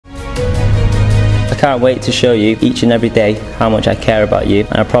can't wait to show you each and every day how much I care about you,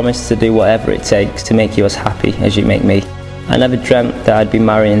 and I promise to do whatever it takes to make you as happy as you make me. I never dreamt that I'd be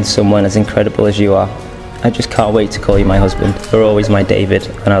marrying someone as incredible as you are. I just can't wait to call you my husband. You're always my David,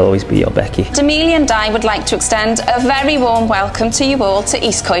 and I'll always be your Becky. Amelia and I would like to extend a very warm welcome to you all to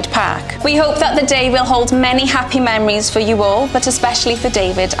Eastcote Park. We hope that the day will hold many happy memories for you all, but especially for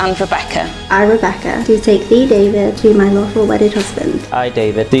David and Rebecca. I, Rebecca, do take thee, David, to be my lawful wedded husband. I,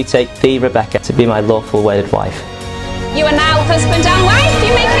 David, do take thee, Rebecca, to be my lawful wedded wife. You are now husband and wife.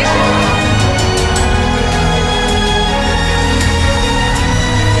 You make it.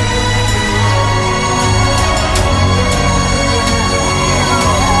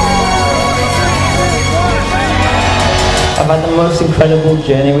 I've had the most incredible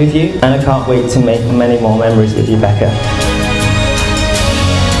journey with you, and I can't wait to make many more memories with you, Becca.